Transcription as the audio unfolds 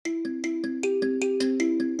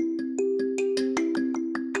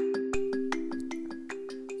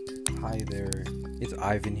Hi there, it's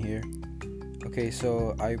Ivan here. Okay,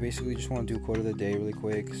 so I basically just want to do quote of the day really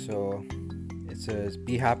quick. So it says,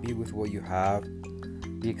 be happy with what you have,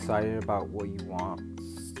 be excited about what you want.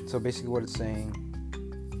 So basically, what it's saying,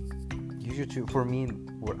 use your tool. For me,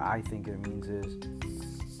 what I think it means is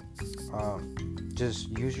just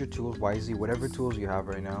use your tools wisely. Whatever tools you have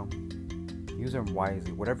right now, use them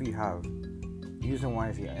wisely. Whatever you have, use them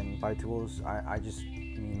wisely. And by tools, I just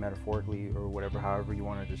mean metaphorically or whatever, however you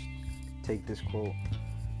want to just take this quote.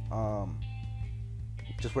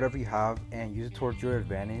 Just whatever you have and use it towards your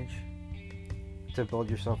advantage to build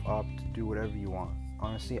yourself up to do whatever you want.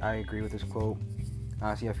 Honestly, I agree with this quote.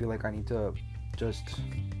 Honestly, I feel like I need to just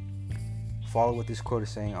follow what this quote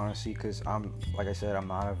is saying, honestly, because like I said, I'm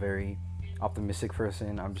not a very optimistic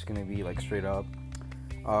person. I'm just gonna be like straight up.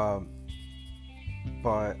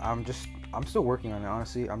 But I'm still working on it,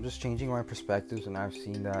 honestly. I'm just changing my perspectives, and I've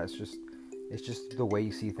seen that it's just the way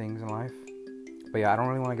you see things in life. But yeah, I don't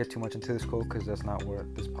really want to get too much into this quote because that's not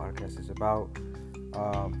what this podcast is about.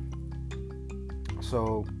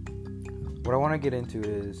 So what I want to get into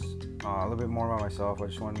is a little bit more about myself. I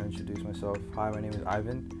just wanted to introduce myself. Hi, my name is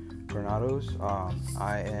Ivan Granados.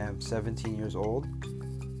 I am 17 years old.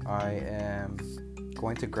 I am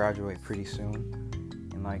going to graduate pretty soon,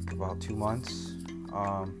 in like about 2 months,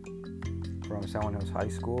 from San Juan Hills High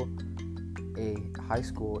School, a high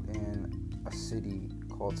school in a city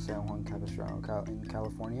called San Juan Capistrano in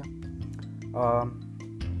California.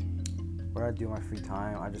 What I do in my free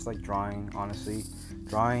time, I just like drawing, honestly.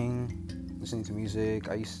 Drawing, listening to music.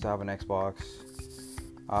 I used to have an Xbox.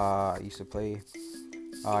 I used to play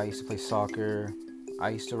soccer. I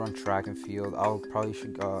used to run track and field.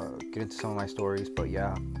 Should get into some of my stories, but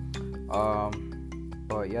yeah.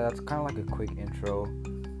 That's kind of like a quick intro.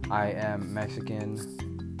 I am Mexican.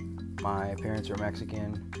 My parents are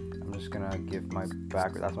Mexican. I'm just gonna give my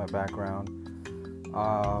background. That's my background.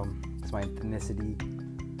 It's my ethnicity.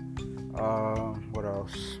 What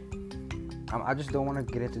else? I just don't want to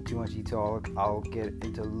get into too much detail. I'll get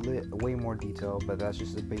into way more detail, but that's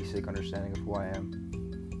just a basic understanding of who I am.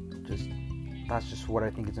 That's just what I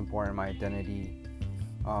think is important in my identity.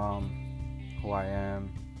 Who I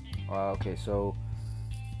am. Okay, so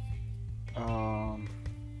what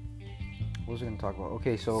was I gonna talk about?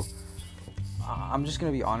 Okay, so I'm just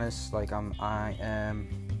gonna be honest. Like I'm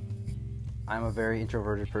a very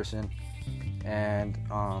introverted person, and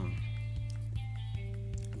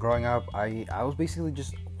growing up, I was basically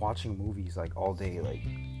just watching movies like all day. Like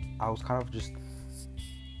I was kind of just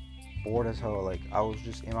bored as hell. Like I was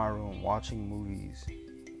just in my room watching movies.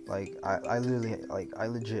 Like I legit like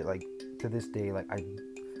to this day, like I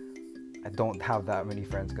don't have that many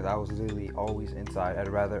friends because I was literally always inside. I'd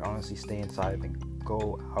rather honestly stay inside than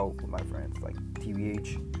go out with my friends, like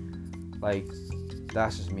TBH. Like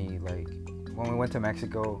that's just me. Like when we went to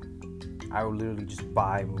Mexico, I would literally just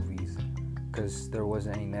buy movies because there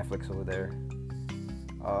wasn't any Netflix over there.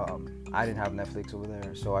 I didn't have Netflix over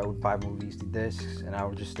there, so I would buy movies to discs, and I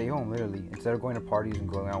would just stay home literally. Instead of going to parties and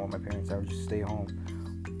going out with my parents, I would just stay home,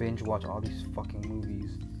 binge watch all these fucking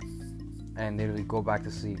movies, and literally go back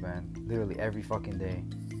to sleep, man. Literally every fucking day.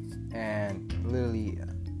 And literally,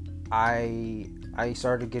 I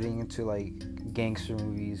started getting into like gangster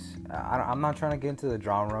movies. I'm not trying to get into the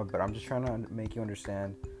genre, but I'm just trying to make you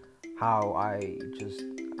understand how I just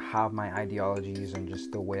have my ideologies and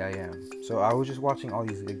just the way I am. So I was just watching all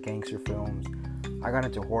these like, gangster films. I got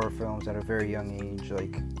into horror films at a very young age.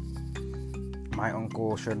 Like my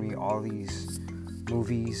uncle showed me all these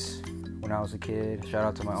movies when I was a kid. Shout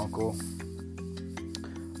out to my uncle.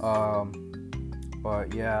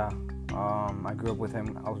 But yeah, I grew up with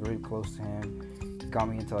him. I was really close to him. He got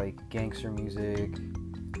me into like gangster music,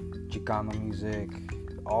 Chicano music,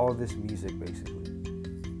 all this music basically.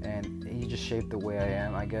 And he just shaped the way I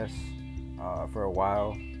am, I guess, for a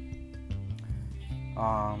while.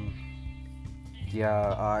 I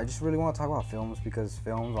just really want to talk about films because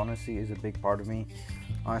films, honestly, is a big part of me.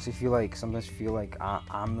 Honestly, sometimes feel like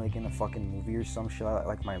I'm like in a fucking movie or some shit.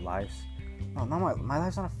 Like my life's, no, not my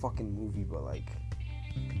life's not a fucking movie, but like,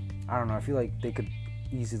 I don't know. I feel like they could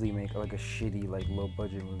easily make like a shitty, like low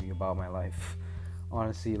budget movie about my life.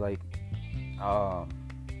 Honestly, like, I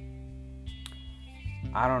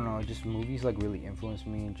don't know, just movies like really influence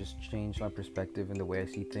me and just change my perspective and the way I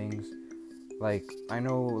see things. Like I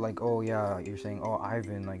know, like, oh yeah, you're saying, oh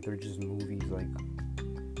Ivan, like they're just movies, like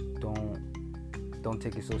don't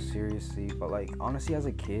take it so seriously. But like honestly, as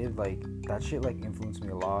a kid, like that shit like influenced me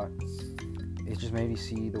a lot. It just made me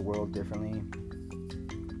see the world differently.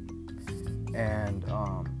 And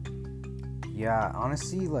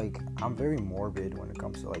honestly, like I'm very morbid when it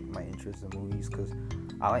comes to like my interest in movies, because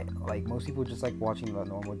I like most people just like watching the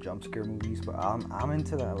normal jump scare movies, but I'm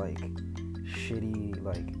into that like shitty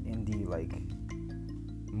like indie like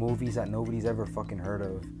movies that nobody's ever fucking heard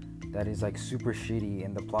of, that is like super shitty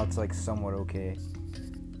and the plot's like somewhat okay,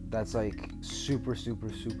 that's like super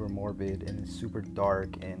morbid and super dark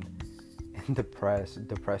and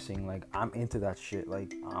depressing. Like I'm into that shit.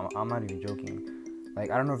 Like I'm not even joking.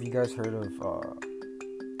 Like I don't know if you guys heard of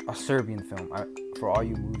a Serbian film. For all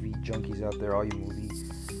you movie junkies out there, all you movie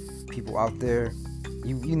people out there,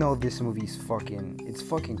 you know this movie's it's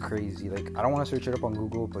fucking crazy. Like I don't want to search it up on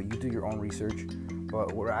Google, but you do your own research.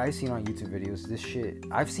 But what I've seen on YouTube videos, this shit,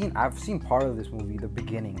 I've seen part of this movie, the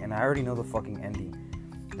beginning, and I already know the fucking ending.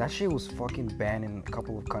 That shit was fucking banned in a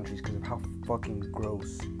couple of countries because of how fucking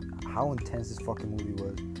gross, how intense this fucking movie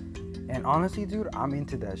was. And honestly, dude, I'm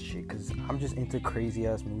into that shit because I'm just into crazy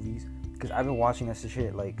ass movies. Because I've been watching that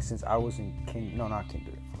shit like since I was in not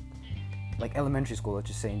kinder, like elementary school. Let's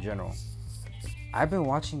just say in general, I've been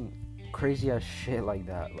watching crazy ass shit like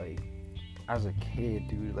that, like as a kid,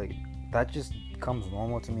 dude. Like that just comes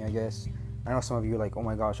normal to me, I guess. I know some of you are like, oh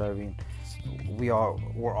my gosh, Irving, we're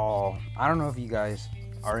all. I don't know if you guys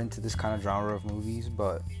are into this kind of genre of movies,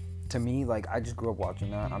 but to me, like I just grew up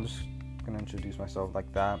watching that. I'm just gonna introduce myself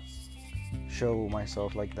like that, show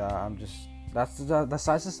myself like that. I'm just that's the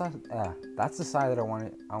side that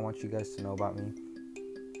I want you guys to know about me.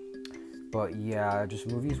 But yeah, just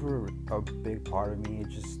movies were a big part of me. It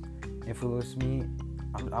just influenced me.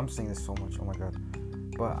 I'm saying this so much, oh my god,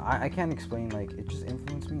 but I can't explain. Like it just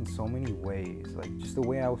influenced me in so many ways. Like just the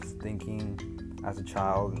way I was thinking as a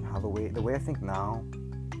child and how the way I think now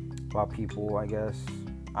about people, I guess.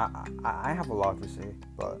 I have a lot to say,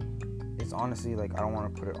 but it's honestly like I don't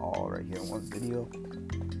want to put it all right here in one video.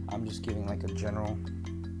 I'm just giving like a general.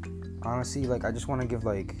 Honestly, like I just want to give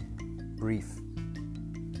like brief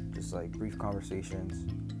conversations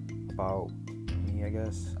about me, I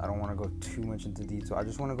guess. I don't want to go too much into detail. I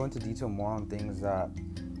just want to go into detail more on things that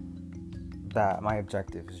my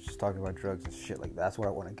objective is just talking about drugs and shit like that. That's what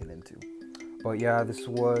I want to get into. But yeah, this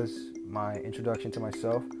was my introduction to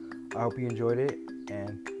myself. I hope you enjoyed it,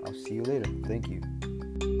 and I'll see you later. Thank you.